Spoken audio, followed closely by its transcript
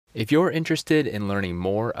If you're interested in learning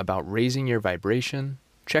more about raising your vibration,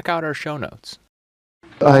 check out our show notes.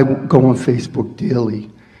 I go on Facebook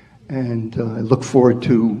daily, and I look forward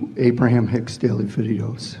to Abraham Hicks daily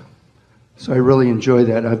videos. So I really enjoy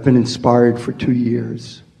that. I've been inspired for 2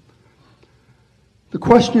 years. The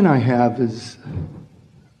question I have is,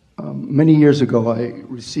 many years ago I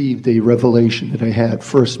received a revelation that I had,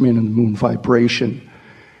 First Man on the Moon vibration,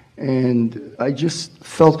 and I just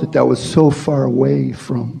felt that that was so far away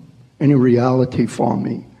from any reality for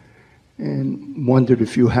me, and wondered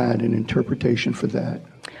if you had an interpretation for that.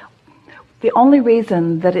 The only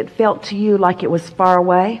reason that it felt to you like it was far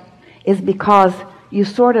away is because you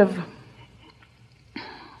sort of,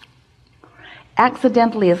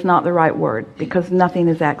 accidentally is not the right word, because nothing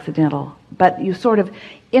is accidental, but you sort of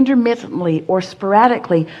intermittently or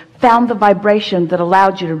sporadically found the vibration that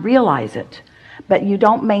allowed you to realize it, but you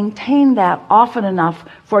don't maintain that often enough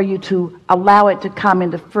for you to allow it to come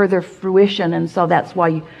into further fruition, and so that's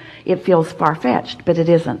why it feels far-fetched, but it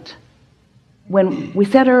isn't. When we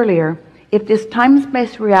said earlier, if this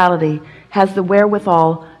time-space reality has the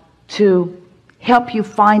wherewithal to help you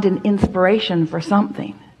find an inspiration for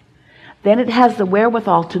something, then it has the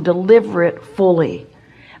wherewithal to deliver it fully.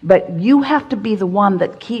 But you have to be the one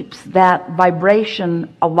that keeps that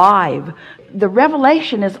vibration alive. The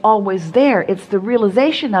revelation is always there. It's the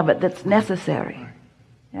realization of it that's necessary.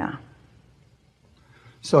 Yeah.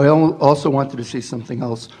 So I also wanted to say something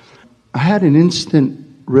else. I had an instant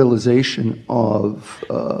realization of...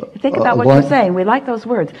 Think about what you're saying. We like those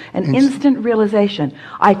words. An instant realization.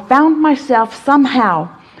 I found myself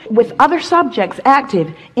somehow with other subjects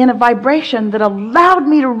active in a vibration that allowed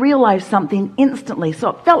me to realize something instantly. So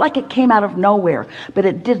it felt like it came out of nowhere, but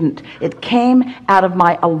it didn't. It came out of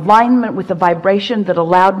my alignment with the vibration that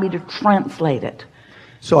allowed me to translate it.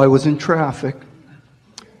 So I was in traffic,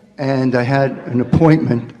 and I had an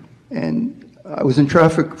appointment, and I was in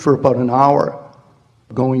traffic for about an hour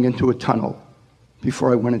going into a tunnel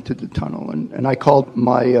before I went into the tunnel. And I called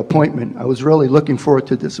my appointment. I was really looking forward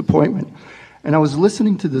to this appointment. And I was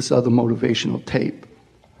listening to this other motivational tape.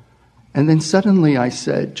 And then suddenly I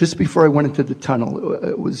said, just before I went into the tunnel,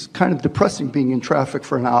 it was kind of depressing being in traffic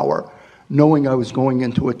for an hour, knowing I was going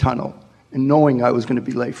into a tunnel and knowing I was going to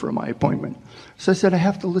be late for my appointment. So I said, I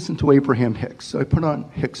have to listen to Abraham Hicks. So I put on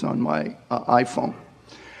Hicks on my iPhone.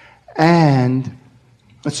 And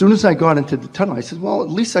as soon as I got into the tunnel, I said, well,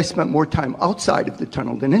 at least I spent more time outside of the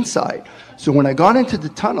tunnel than inside. So when I got into the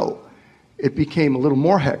tunnel, it became a little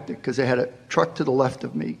more hectic because I had a truck to the left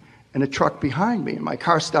of me and a truck behind me, and my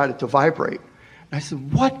car started to vibrate. And I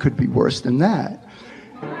said, what could be worse than that?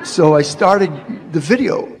 So I started the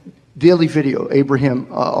video, daily video, Abraham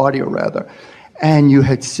audio rather, and you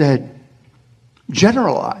had said,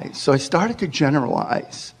 generalize. So I started to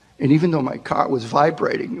generalize. And even though my car was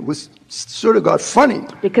vibrating, it was sort of got funny.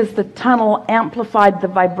 Because the tunnel amplified the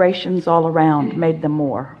vibrations all around, made them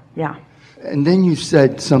more. Yeah. And then you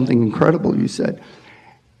said something incredible. You said,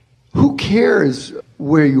 who cares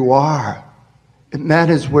where you are? It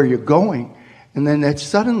matters where you're going. And then that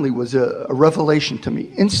suddenly was a revelation to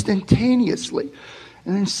me, instantaneously.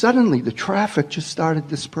 And then suddenly the traffic just started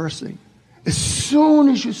dispersing. As soon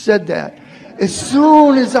as you said that, as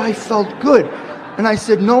soon as I felt good, and I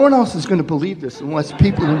said, no one else is going to believe this unless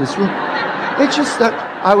people in this room. It's just that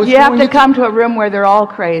I was. You have to come to a room where they're all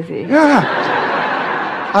crazy. Yeah.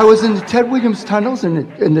 I was in the Ted Williams tunnels,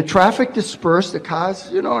 and the traffic dispersed, the cars,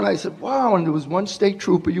 and I said, wow, and there was one state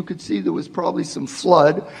trooper, you could see there was probably some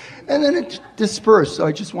flood, and then it dispersed. So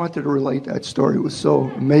I just wanted to relate that story. It was so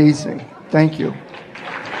amazing. Thank you.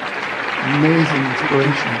 Amazing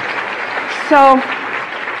inspiration. So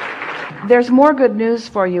there's more good news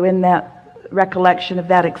for you in that recollection of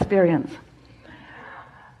that experience.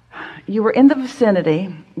 You were in the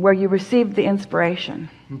vicinity where you received the inspiration.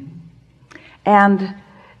 And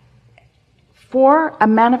for a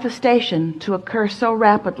manifestation to occur so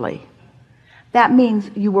rapidly, that means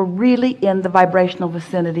you were really in the vibrational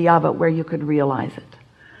vicinity of it where you could realize it.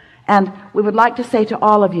 And we would like to say to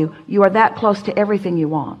all of you, you are that close to everything you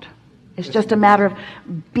want. It's just a matter of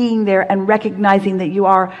being there and recognizing that you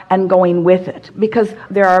are and going with it. Because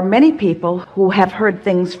there are many people who have heard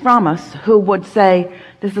things from us who would say,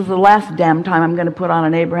 this is the last damn time I'm going to put on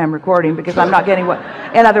an Abraham recording because I'm not getting what...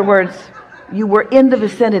 In other words, you were in the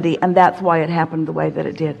vicinity, and that's why it happened the way that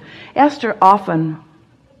it did. Esther often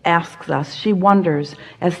asks us, she wonders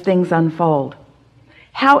as things unfold,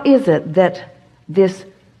 how is it that this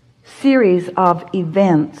series of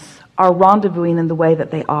events are rendezvousing in the way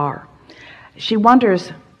that they are? She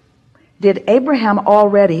wonders, did Abraham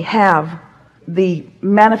already have the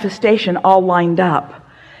manifestation all lined up?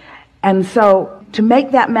 And so to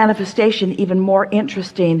make that manifestation even more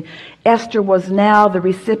interesting, Esther was now the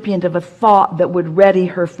recipient of a thought that would ready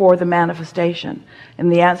her for the manifestation.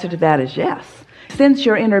 And the answer to that is yes. Since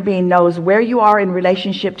your inner being knows where you are in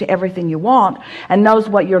relationship to everything you want and knows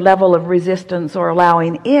what your level of resistance or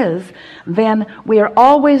allowing is, then we are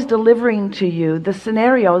always delivering to you the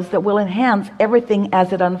scenarios that will enhance everything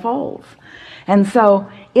as it unfolds. And so,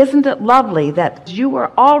 isn't it lovely that you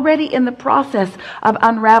were already in the process of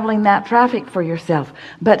unraveling that traffic for yourself,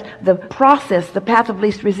 but the process, the path of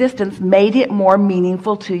least resistance, made it more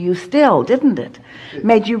meaningful to you still, didn't it?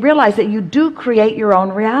 Made you realize that you do create your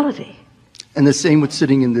own reality. And the same with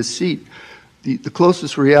sitting in this seat. The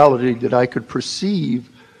closest reality that I could perceive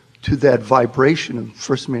to that vibration of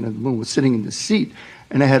First Man of the Moon was sitting in the seat.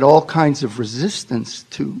 And I had all kinds of resistance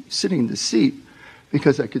to sitting in the seat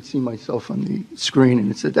because I could see myself on the screen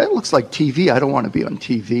and it said, that looks like TV. I don't want to be on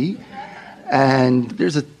TV. And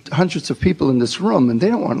there's hundreds of people in this room and they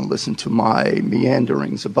don't want to listen to my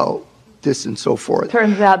meanderings about this and so forth.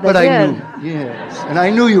 Turns out they but did. I knew, yes. And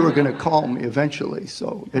I knew you were going to call me eventually,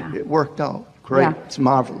 so it worked out. Great. Yeah. It's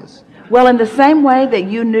marvelous. Well, in the same way that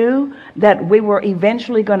you knew that we were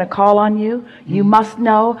eventually going to call on you, you must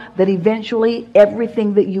know that eventually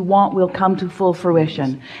everything that you want will come to full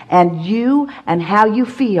fruition. And you and how you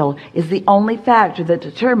feel is the only factor that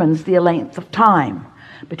determines the length of time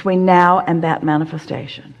between now and that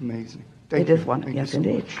manifestation. Amazing. Thank you. It is wonderful. Yes, so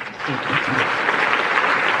indeed. much. Thank you.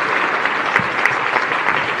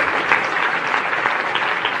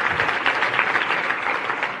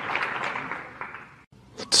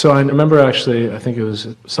 So I remember actually, I think it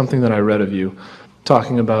was something that I read of you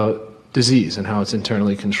talking about disease and how it's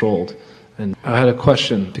internally controlled. And I had a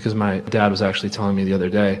question because my dad was actually telling me the other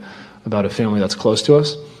day about a family that's close to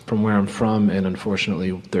us from where I'm from, and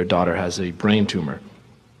unfortunately their daughter has a brain tumor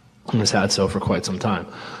and has had so for quite some time.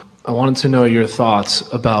 I wanted to know your thoughts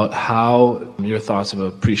about how your thoughts of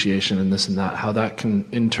appreciation and this and that, how that can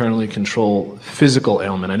internally control physical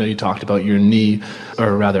ailment. I know you talked about your knee,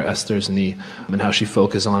 or rather Esther's knee, and how she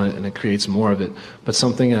focuses on it and it creates more of it. But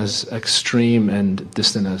something as extreme and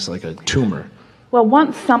distant as like a tumor. Well,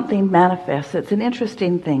 once something manifests, it's an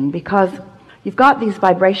interesting thing because you've got these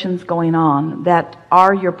vibrations going on that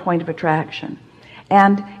are your point of attraction.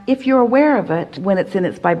 And if you're aware of it when it's in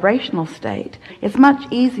its vibrational state, it's much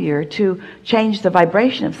easier to change the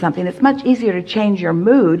vibration of something. It's much easier to change your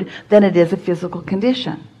mood than it is a physical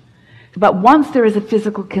condition. But once there is a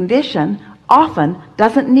physical condition, often,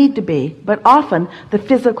 doesn't need to be, but often the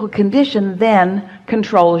physical condition then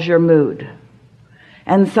controls your mood.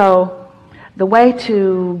 And so the way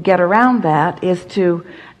to get around that is to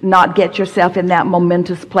not get yourself in that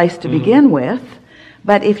momentous place to begin with.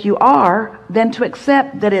 But if you are, then to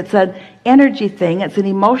accept that it's an energy thing, it's an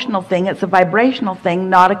emotional thing, it's a vibrational thing,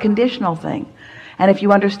 not a conditional thing. And if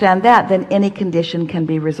you understand that, then any condition can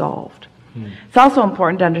be resolved. It's also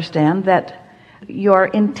important to understand that your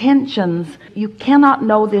intentions, you cannot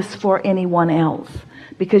know this for anyone else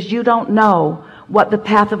because you don't know what the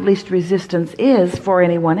path of least resistance is for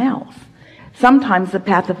anyone else. Sometimes the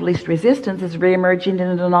path of least resistance is reemerging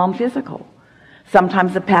into non-physical.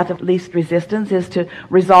 Sometimes the path of least resistance is to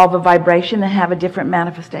resolve a vibration and have a different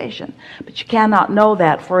manifestation. But you cannot know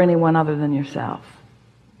that for anyone other than yourself.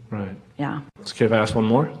 Right. Yeah. It's okay if I ask one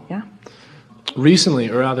more? Yeah. Recently,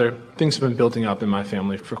 or rather, things have been building up in my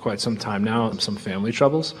family for quite some time now, some family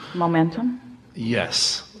troubles. Momentum?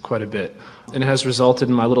 Yes, quite a bit. And it has resulted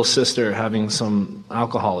in my little sister having some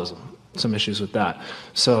alcoholism, some issues with that.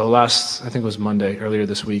 So last, I think it was Monday, earlier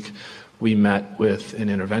this week, we met with an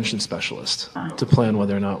intervention specialist to plan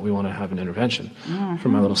whether or not we want to have an intervention for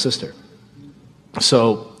my little sister.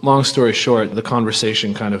 So, long story short, the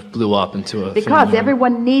conversation kind of blew up into a Because family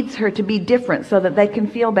everyone needs her to be different so that they can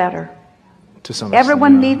feel better. to some extent,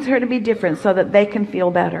 Everyone yeah. needs her to be different so that they can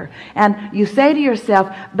feel better. And you say to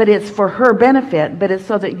yourself, but it's for her benefit, but it's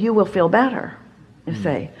so that you will feel better, you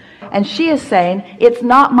see. And she is saying, it's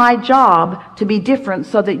not my job to be different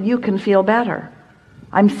so that you can feel better.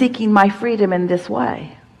 I'm seeking my freedom in this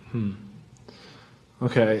way.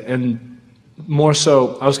 Okay, and more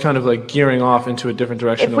so, I was kind of like gearing off into a different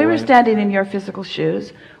direction. If we were away. standing in your physical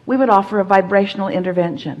shoes, we would offer a vibrational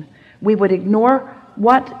intervention. We would ignore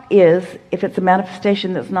what is, if it's a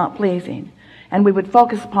manifestation that's not pleasing, and we would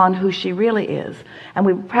focus upon who she really is, and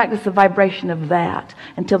we would practice the vibration of that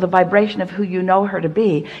until the vibration of who you know her to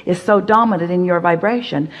be is so dominant in your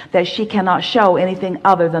vibration that she cannot show anything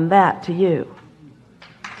other than that to you.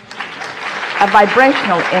 A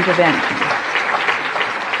vibrational intervention.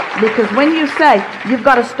 Because when you say, you've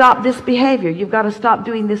got to stop this behavior, you've got to stop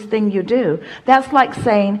doing this thing you do, that's like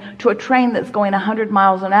saying to a train that's going 100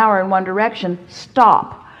 miles an hour in one direction,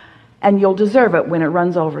 stop, and you'll deserve it when it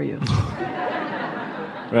runs over you.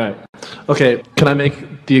 Right. Okay, can I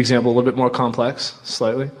make the example a little bit more complex,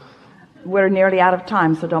 slightly? We're nearly out of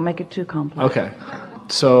time, so don't make it too complex. Okay.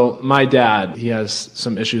 So my dad, he has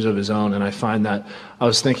some issues of his own, and I find that I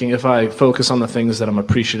was thinking if I focus on the things that I'm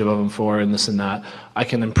appreciative of him for and this and that, I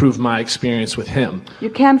can improve my experience with him. You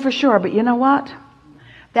can for sure, but you know what?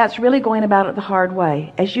 That's really going about it the hard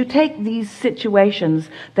way. As you take these situations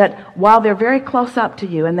that, while they're very close up to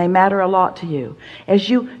you and they matter a lot to you, as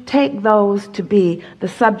you take those to be the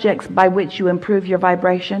subjects by which you improve your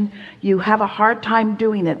vibration, you have a hard time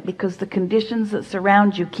doing it because the conditions that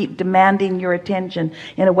surround you keep demanding your attention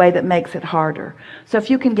in a way that makes it harder. So if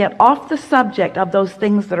you can get off the subject of those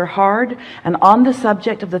things that are hard and on the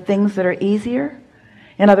subject of the things that are easier,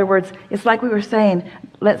 in other words, it's like we were saying,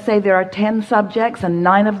 let's say there are 10 subjects and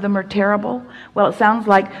 9 of them are terrible. Well, it sounds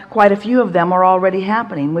like quite a few of them are already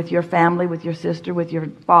happening with your family, with your sister, with your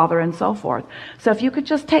father, and so forth. So if you could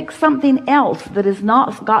just take something else that is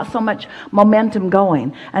not got so much momentum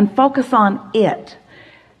going and focus on it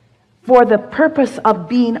for the purpose of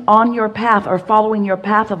being on your path or following your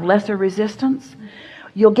path of lesser resistance,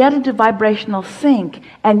 you'll get into vibrational sync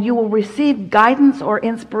and you will receive guidance or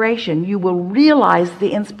inspiration. You will realize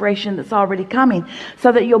the inspiration that's already coming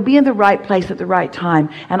so that you'll be in the right place at the right time,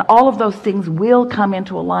 and all of those things will come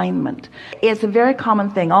into alignment. It's a very common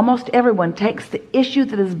thing. Almost everyone takes the issue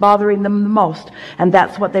that is bothering them the most, and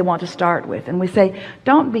that's what they want to start with. And we say,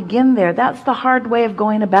 don't begin there. That's the hard way of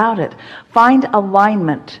going about it. Find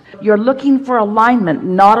alignment. You're looking for alignment,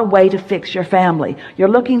 not a way to fix your family. You're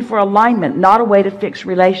looking for alignment, not a way to fix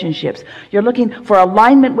relationships. You're looking for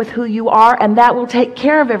alignment with who you are, and that will take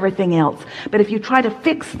care of everything else. But if you try to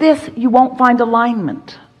fix this, you won't find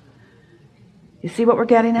alignment. You see what we're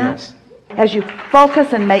getting at? Yes. As you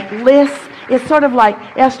focus and make lists, it's sort of like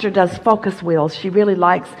Esther does focus wheels. She really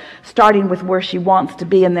likes starting with where she wants to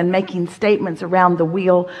be and then making statements around the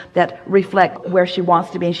wheel that reflect where she wants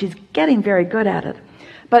to be, and she's getting very good at it.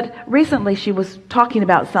 But recently she was talking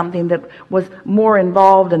about something that was more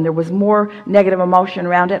involved and there was more negative emotion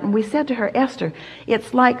around it. And we said to her, Esther,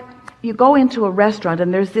 it's like you go into a restaurant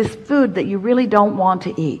and there's this food that you really don't want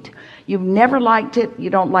to eat. You've never liked it. You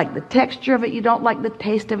don't like the texture of it. You don't like the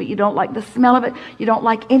taste of it. You don't like the smell of it. You don't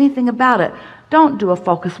like anything about it. Don't do a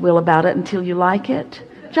focus wheel about it until you like it.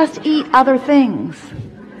 Just eat other things.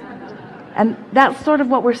 And that's sort of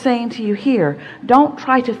what we're saying to you here. Don't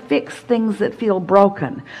try to fix things that feel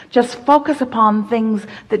broken. Just focus upon things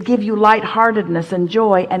that give you lightheartedness and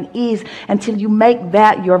joy and ease until you make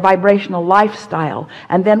that your vibrational lifestyle.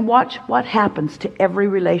 And then watch what happens to every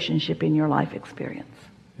relationship in your life experience.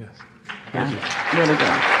 Yes. Yeah, really good.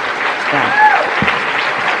 Yeah.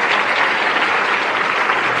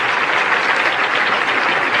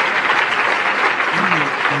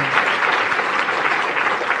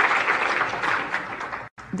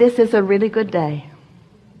 This is a really good day.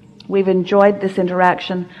 We've enjoyed this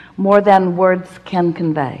interaction more than words can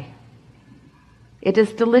convey. It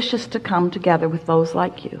is delicious to come together with those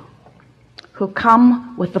like you, who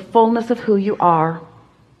come with the fullness of who you are,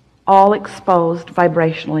 all exposed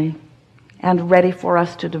vibrationally and ready for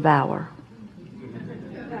us to devour.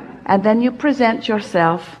 And then you present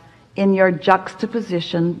yourself in your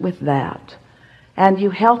juxtaposition with that, and you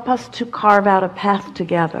help us to carve out a path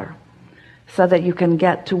together so that you can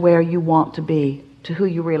get to where you want to be, to who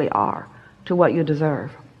you really are, to what you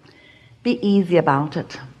deserve. Be easy about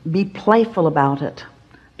it. Be playful about it.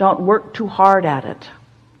 Don't work too hard at it.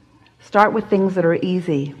 Start with things that are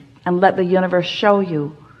easy and let the universe show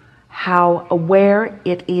you how aware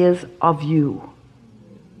it is of you.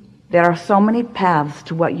 There are so many paths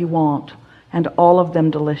to what you want, and all of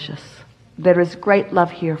them delicious. There is great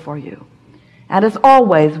love here for you. And as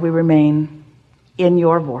always, we remain in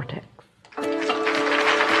your vortex.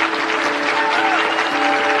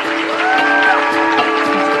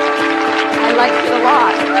 I liked it a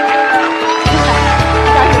lot. You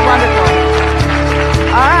guys are wonderful.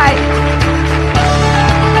 All right.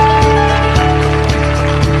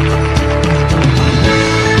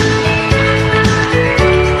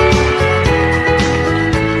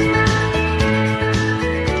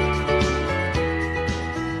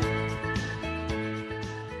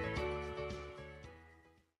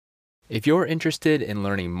 If you're interested in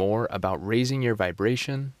learning more about raising your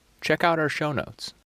vibration, check out our show notes.